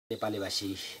नेपाली भाषी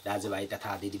दाजुभाइ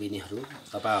तथा दिदीबहिनीहरू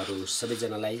तपाईहरु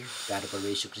सबैजनालाई प्यारो प्रभु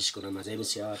येशू ख्रीष्टको नाममा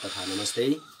जयमसीह तथा नमस्ते।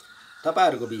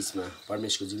 तपाईहरुको बीचमा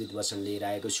परमेश्वरको जीवित वचन लिएर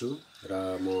आएको छु र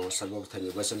म सर्वप्रथम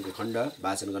यो वचनको खण्ड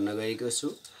वाचन गर्न गएको छु।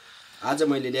 आज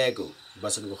मैले ल्याएको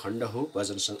वचनको खण्ड हो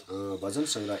भजन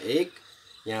संग्रह 1।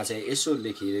 यहाँ चाहिँ यसो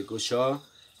लेखिएको छ,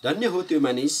 धन्य हो त्यो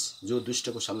मानिस जो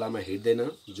दुष्टको सल्लाहमा हिँड्दैन,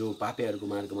 जो पापीहरूको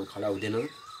मार्गमा खडा हुँदैन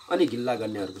अनि गिल्ला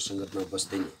गर्नेहरूको संगतमा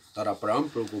बस्दैन, तर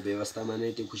परमप्रभुको व्यवस्थामा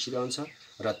नै त्यो खुसी रहन्छ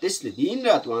र त्यसले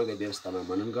दिनरात उहाँकै व्यवस्थामा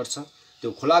मनन गर्छ। त्यो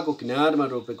खोलाको किनारमा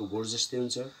रोपेको बोट जस्तै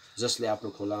हुन्छ, जसले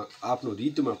आफ्नो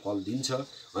ऋतुमा फल दिन्छ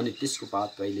अनि त्यसको पात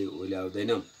कहिले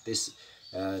ओइलाउँदैन।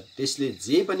 त्यसले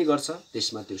जे पनि गर्छ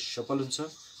त्यसमा त्यो सफल हुन्छ।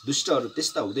 दुष्टहरू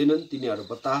त्यस्ता हुँदैनन्, तिनीहरू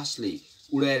बतासले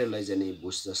उडाएर लैजाने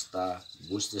बोझ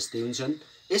जस्तै हुन्छन्।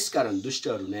 यसकारण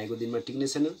दुष्टहरू न्यायको दिनमा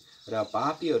टिक्नेछन् र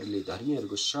पापीहरूले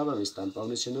धर्मीहरूको सभामा स्थान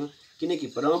पाउनेछन्, किनकि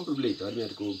परमप्रभुले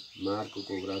धर्मीहरूको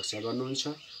मार्गको रक्षा गर्नुहुन्छ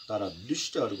तर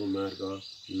दुष्टहरूको मार्ग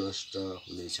नष्ट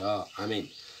हुनेछ। आमेन।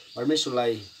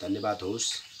 परमेश्वरलाई धन्यवाद होस्।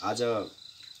 आज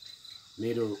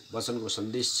मेरो वचनको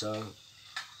सन्देश छ,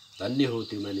 धन्य हो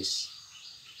त्यो मानिस।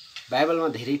 बाइबलमा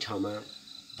धेरै ठाउँमा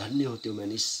धन्य हो त्यो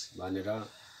मानिस भनेर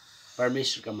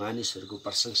परमेश्वरका मानिसहरूको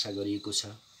प्रशंसा गरिएको छ।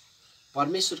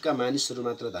 परमेश्वरका मानिसहरू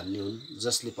मात्र धन्य हुन्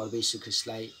जसले प्रभु येशू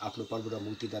ख्रीष्टलाई आफ्नो प्रभु र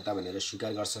मुक्तिदाता भनेर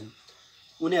स्वीकार गर्छन्।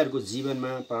 उनीहरूको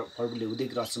जीवनमा प्रभुले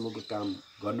उद्धार रचनाको काम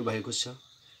गर्नुभएको छ।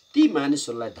 ती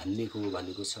मानिसहरूलाई धन्यको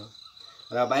भनेको छ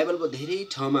र बाइबलको धेरै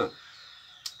ठाउँमा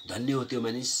धन्य हो त्यो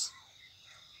मानिस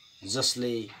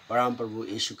जसले परमप्रभु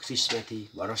येशू ख्रीष्टमाथि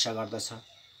भरोसा गर्दछ,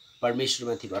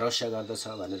 परमेश्वरमाथि भरोसा गर्दछ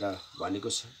भनेर भनेको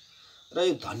छ। र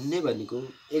यो धन्य भनेको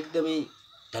एकदमै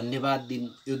धन्यवाद दिन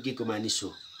योग्यको मानिस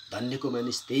हो। धन्यको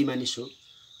मानिस त्यही मानिस हो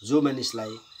जो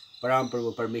मानिसलाई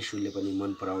परमप्रभु परमेश्वरले पनि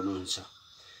मन पराउनुहुन्छ।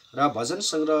 र भजन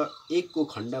संग्रह 1 को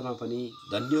खण्डमा पनि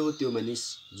धन्य हो त्यो मानिस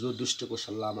जो दुष्टको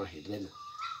सल्लाहमा हिँड्दैन।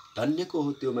 धन्यको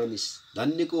हो त्यो मानिस,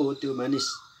 धन्यको हो त्यो मानिस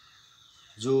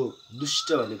जो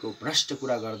दुष्ट भनेको भ्रष्ट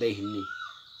कुरा गर्दै हिँड्ने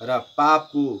र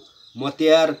पापको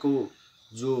मत्यारको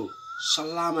जो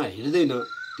सल्लाहमा हिँड्दैन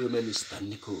त्यो मानिस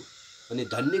धन्यको हो। अनि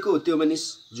धन्यको हो त्यो मानिस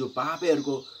जो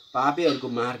पापीहरूको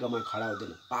मार्गमा खडा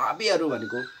हुँदैन। पापीहरू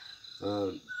भनेको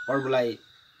प्रभुलाई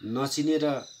नचिनेर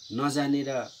नजानेर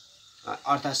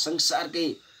अर्थात् संसारकै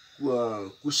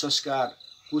कुसंस्कार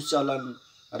कुचलन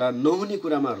र नहुने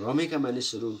कुरामा रमेका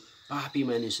मानिसहरू पापी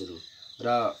मानिसहरू।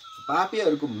 र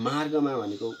पापीहरूको मार्गमा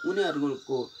भनेको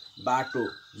उनीहरूको बाटो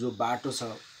जो बाटो छ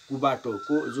कुबाटो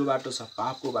जो बाटो छ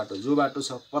पापको बाटो, जो बाटो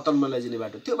छ पतनमा लैजाने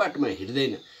बाटो, त्यो बाटोमा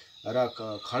हिँड्दैन र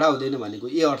खडा हुँदैन भनेको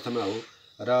यही अर्थमा हो।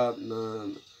 र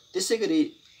त्यसैगरी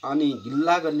अनि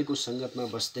गिल्ला गर्नेको संगतमा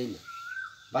बस्दैन।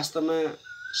 वास्तवमा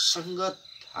संगत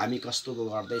हामी कस्तोको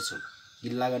गर्दैछौँ?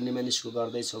 गिल्ला गर्ने मानिसको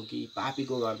गर्दैछौँ कि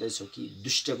पापीको गर्दैछौँ कि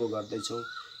दुष्टको गर्दैछौँ?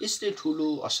 यसले ठुलो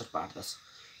असर पार्दछ।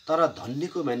 तर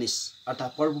धन्यको मानिस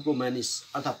अर्थात् प्रभुको मानिस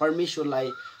अर्थात्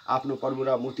परमेश्वरलाई आफ्नो प्रभु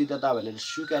र मुक्तिदाता भनेर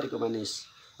स्वीकारेको मानिस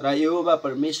र यहोवा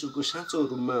परमेश्वरको साँचो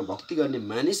रूपमा भक्ति गर्ने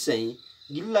मानिस चाहिँ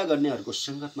गिल्ला गर्नेहरूको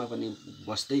संगतमा पनि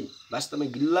बस्दैन। वास्तवमा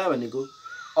गिल्ला भनेको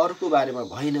अर्को बारेमा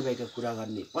भए नभएका कुरा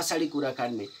गर्ने, पछाडि कुरा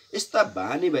काट्ने, यस्ता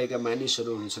बानी भएका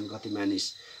मानिसहरू हुन्छन् कति मानिस।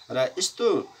 र यस्तो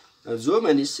जो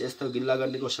मानिस यस्तो गिल्ला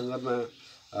गर्नेको संगतमा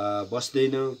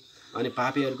बस्दैन अनि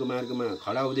पापीहरूको मार्गमा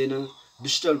खडा हुँदैन,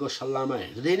 दुष्टहरूको सल्लाहमा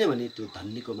हिँड्दैन भने त्यो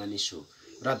धन्यको मानिस हो।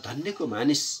 र धन्यको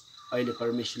मानिस अहिले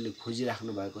परमेश्वरले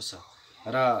खोजिराख्नु भएको छ।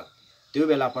 र त्यो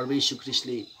बेला प्रभु येशू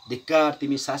ख्रीष्टले धिक्कार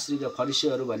तिमी शास्त्री र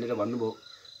फरिसीहरू भनेर भन्नुभयो।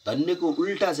 धन्यको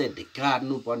उल्टा चाहिँ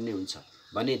धिक्कार्नु पर्ने हुन्छ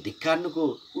भने धिक्कार्नुको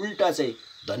उल्टा चाहिँ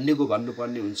धन्यको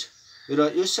भन्नुपर्ने हुन्छ।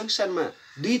 र यो संसारमा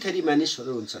दुई थरी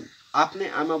मानिसहरू हुन्छन्। आफ्नै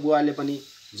आमा बुवाले पनि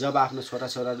जब आफ्नो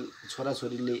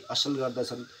छोराछोरीले असल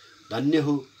गर्दछन् धन्य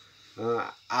हो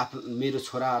मेरो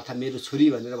छोरा अर्थात् मेरो छोरी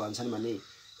भनेर भन्छन् भने,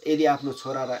 यदि आफ्नो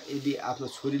छोरा र यदि आफ्नो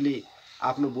छोरीले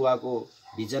आफ्नो बुवाको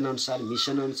भिजन अनुसार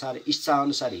मिसन अनुसार इच्छा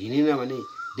अनुसार हिँडेन भने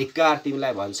धिक्कार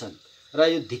तिमीलाई भन्छन्। र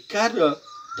यो धिक्कार र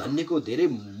धन्यको धेरै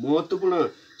महत्त्वपूर्ण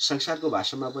संसारको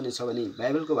भाषामा पनि छ भने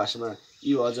बाइबलको भाषामा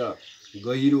यो अझ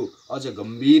गहिरो अझ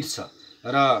गम्भीर छ।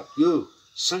 र यो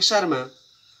संसारमा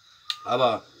अब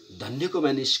धन्यको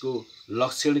मानिसको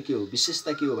लक्षण के हो,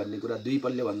 विशेषता के हो भन्ने कुरा दुई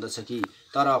पल्ले भन्दछ कि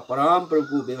तर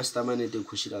परमप्रभुको व्यवस्थामा नै त्यो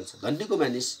खुसी रहन्छ। धन्यको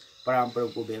मानिस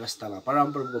परमप्रभुको व्यवस्थामा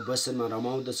परमप्रभुको वचनमा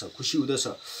रमाउँदछ, खुसी हुँदछ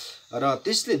र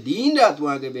त्यसले दिनरात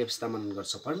उहाँकै व्यवस्था मनन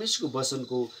गर्छ। परमेश्वरको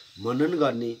वचनको मनन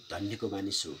गर्ने धन्यको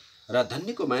मानिस हो। र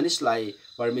धन्यको मानिसलाई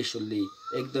परमेश्वरले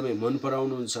एकदमै मन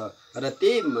पराउनुहुन्छ र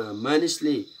त्यही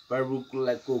मानिसले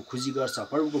प्रभुको खोजी गर्छ,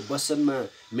 प्रभुको वचनमा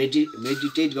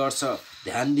मेडिटेट गर्छ,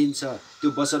 ध्यान दिन्छ, त्यो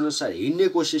वचनअनुसार हिँड्ने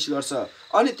कोसिस गर्छ।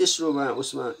 अनि तेस्रोमा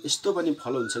उसमा यस्तो पनि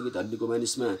फल हुन्छ कि धन्यको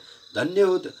मानिसमा धन्य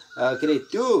हो के अरे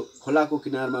त्यो खोलाको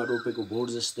किनारमा रोपेको बोट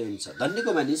जस्तै हुन्छ।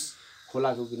 धन्यको मानिस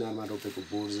खोलाको किनारमा रोपेको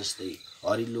बोट जस्तै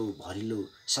हरिलो भरिलो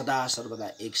सदा सर्वदा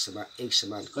एक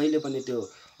समान कहिले पनि त्यो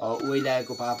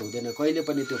ओइलाएको पात हुँदैन, कहिले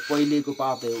पनि त्यो पहिलेको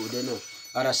पात हुँदैन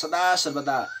र सदा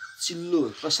सर्वदा चिल्लो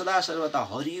र सदा सर्वदा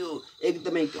हरियो,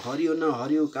 एकदमै हरियो न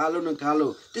हरियो, कालो न कालो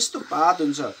त्यस्तो पात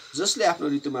हुन्छ जसले आफ्नो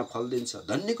ऋतुमा फल दिन्छ।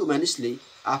 धन्यको मानिसले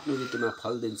आफ्नो ऋतुमा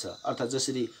फल दिन्छ, अर्थात्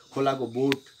जसरी खोलाको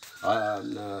बोट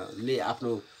ले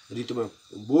आफ्नो ऋतुमा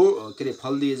के अरे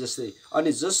फल दिए जस्तै।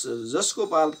 अनि जसको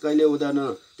पात कहिले हुँदैन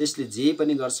त्यसले जे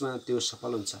पनि गर्छमा त्यो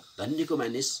सफल हुन्छ। धन्यको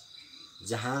मानिस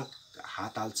जहाँ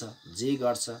हात हाल्छ, जे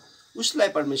गर्छ उसलाई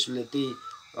परमेश्वरले त्यही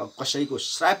कसैको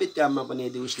श्रापित काममा पनि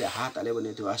यदि उसले हात हाल्यो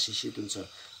भने त्यो आशीषित हुन्छ।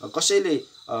 कसैले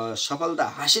सफलता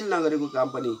हासिल नगरेको काम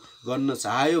पनि गर्न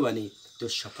चाह्यो भने त्यो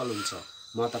सफल हुन्छ।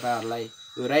 म तपाईहरुलाई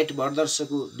यो राइट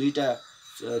ब्रदर्सको दुईटा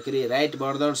के अरे राइट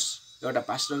ब्रदर्स एउटा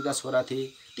पास्टरका छोरा थिए,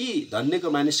 ती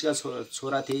धन्यको मानिसका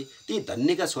छोरा थिए, ती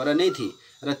धन्यका छोरा नै थिए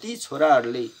र ती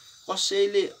छोराहरूले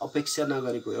कसैले अपेक्षा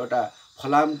नगरेको एउटा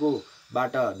फलामको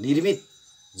बाट निर्मित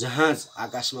जहाज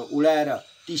आकाशमा उडाएर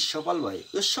ती सफल भए।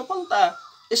 यो सफलता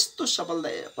यस्तो सफलता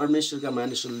परमेश्वरका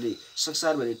मानिसहरूले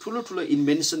संसारभरि ठुलो ठुलो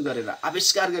इन्भेन्सन गरेर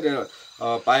आविष्कार गरेर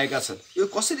पाएका छन्। यो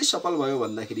कसरी सफल भयो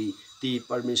भन्दाखेरि ती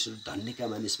परमेश्वर धन्यका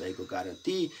मानिस भएको कारण,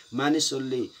 ती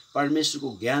मानिसहरूले परमेश्वरको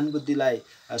ज्ञान बुद्धिलाई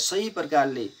सही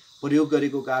प्रकारले प्रयोग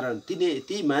गरेको कारण,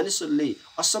 ती मानिसहरूले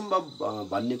असम्भव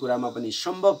भन्ने कुरामा पनि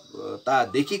सम्भवता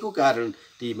देखेको कारण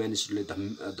ती मानिसहरूले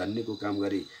धन्यको काम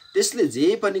गरे। त्यसले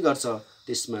जे पनि गर्छ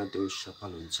त्यसमा त्यो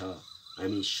सफल हुन्छ।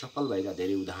 हामी सफल भएका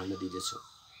धेरै उदाहरण दिँदैछौँ।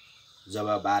 जब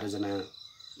 12 जना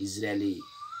इजरायली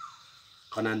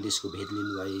कनान देशको भेद लिन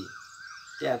गए,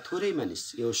 त्यहाँ थोरै मानिस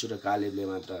योशु र कालेबले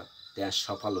मात्र त्यहाँ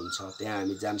सफल हुन्छ, त्यहाँ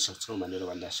हामी जान सक्छौँ भनेर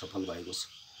भन्दा सफल भएको छ।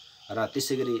 र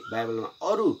त्यसैगरी बाइबलमा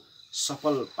अरू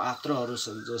सफल पात्रहरू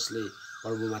छन् जसले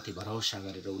प्रभुमाथि भरोसा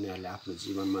गरेर उनीहरूले आफ्नो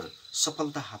जीवनमा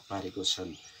सफलता हात पारेको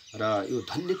छन्। र यो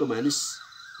धन्यको मानिस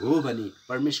हो भने,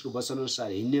 परमेश्वरको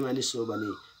वचनअनुसार हिँड्ने मानिस हो भने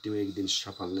त्यो एक दिन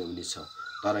सफल नै हुनेछ।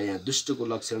 तर यहाँ दुष्टको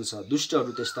लक्षण छ।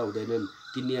 दुष्टहरू त्यस्ता हुँदैनन्,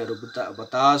 तिनीहरू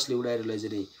बतासले उडाएर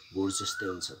लैजाने बोट जस्तै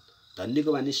हुन्छन्।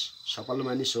 धन्यको मानिस सफल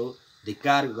मानिस हो,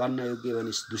 धिक्कार गर्न योग्य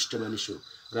मानिस दुष्ट मानिस हो।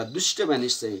 र दुष्ट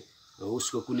मानिस चाहिँ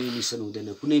उसको कुनै मिसन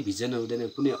हुँदैन, कुनै भिजन हुँदैन,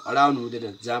 कुनै अडाउन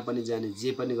हुँदैन, जहाँ पनि जाने,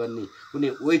 जे पनि गर्ने, कुनै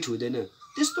वेट हुँदैन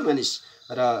त्यस्तो मानिस।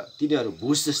 र तिनीहरू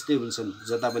भुस जस्तै हुन्छन्,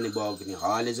 जता पनि बग्ने,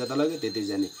 हावाले जता लग्यो त्यतै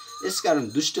जाने। यसकारण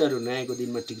दुष्टहरू न्यायको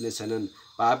दिनमा टिक्ने छैनन्,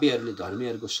 पापीहरूले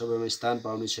धर्मीहरूको सभामा स्थान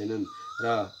पाउने छैनन् र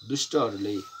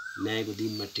दुष्टहरूले न्यायको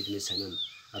दिनमा टिक्ने छैनन्।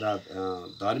 र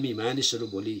धर्मी मानिसहरू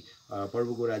भोलि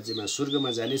प्रभुको राज्यमा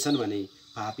स्वर्गमा जानेछन् भने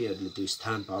पापीहरूले त्यो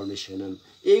स्थान पाउने छैनन्।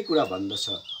 यही कुरा भन्दछ।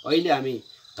 अहिले हामी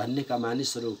धन्यका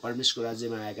मानिसहरू परमेश्वरको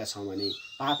राज्यमा आएका छौँ भने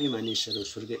पापी मानिसहरू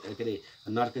स्वर्ग के अरे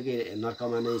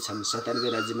नर्कमा नै छन्, शैतानकै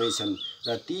राज्यमै छन्।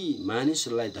 र ती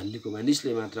मानिसहरूलाई धन्यको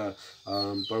मानिसले मात्र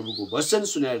प्रभुको वचन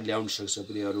सुनाएर ल्याउन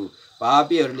सक्छ। प्रियहरू,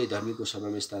 पापीहरूले धर्मीको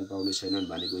सभामा स्थान पाउने छैनन्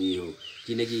भनेको यही हो।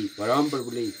 किनकि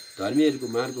परमप्रभुले धर्मीहरूको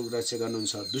मार्ग रक्षा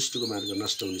गर्नुहुन्छ, दुष्टको मार्ग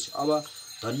नष्ट हुनेछ। अब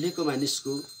धन्यको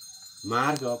मानिसको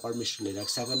मार्ग परमेश्वरले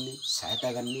रक्षा गर्ने,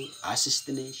 सहायता गर्ने, आशिष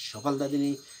दिने, सफलता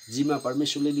दिने जिम्मा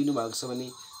परमेश्वरले लिनुभएको छ भने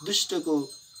दुष्टको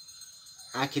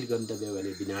आखिर गन्तव्य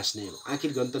भने विनाश नै हो।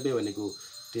 आखिर गन्तव्य भनेको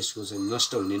त्यसको चाहिँ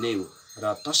नष्ट हुने नै हो।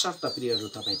 र तसर्थ प्रियहरू,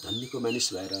 तपाईँ धन्यको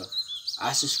मानिस भएर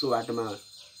आशिषको बाटोमा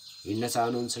हिँड्न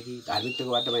चाहनुहुन्छ कि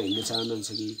धार्मिकताको बाटोमा हिँड्न चाहनुहुन्छ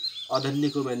कि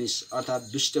अधन्यको मानिस अर्थात्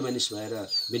दुष्ट मानिस भएर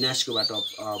विनाशको बाटो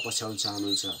पछ्याउन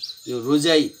चाहनुहुन्छ? यो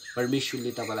रोजाइ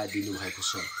परमेश्वरले तपाईँलाई दिनुभएको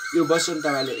छ। यो वचन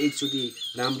तपाईँले एकचोटि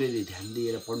राम्ररी ध्यान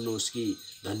दिएर पढ्नुहोस् कि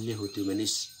धन्य हो त्यो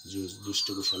मानिस जो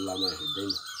दुष्टको सल्लाहमा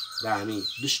हिँड्दैन। र हामी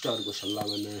दुष्टहरूको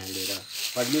सल्लाहमा नहिँडेर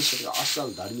परमेश्वरका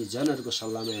असल धर्मी जनहरूको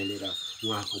सल्लाहमा हिँडेर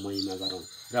उहाँको महिमा गरौँ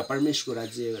र परमेश्वरको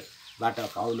राज्यबाट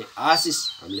पाउने आशिष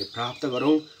हामीले प्राप्त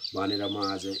गरौँ भनेर म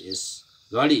आज यस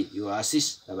घडी यो आशिष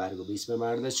तपाईँहरूको बिचमा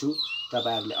बाँड्दछु।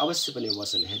 तपाईँहरूले अवश्य पनि यो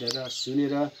वचन हेरेर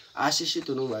सुनेर आशिषित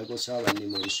हुनुभएको छ भन्ने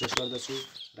म विश्वास गर्दछु।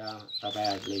 र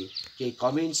तपाईँहरूले केही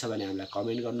कमेन्ट छ भने हामीलाई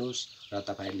कमेन्ट गर्नुहोस् र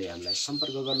तपाईँहरूले हामीलाई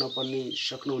सम्पर्क गर्न पर्ने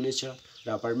सक्नुहुनेछ।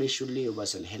 र परमेश्वरले यो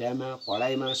वचन हेराइमा,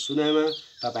 पढाइमा, सुनाइमा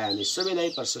तपाईँ हामी सबैलाई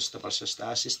प्रशस्त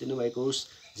आशिष दिनुभएको होस्।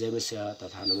 जयमसिंह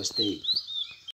तथा नमस्ते।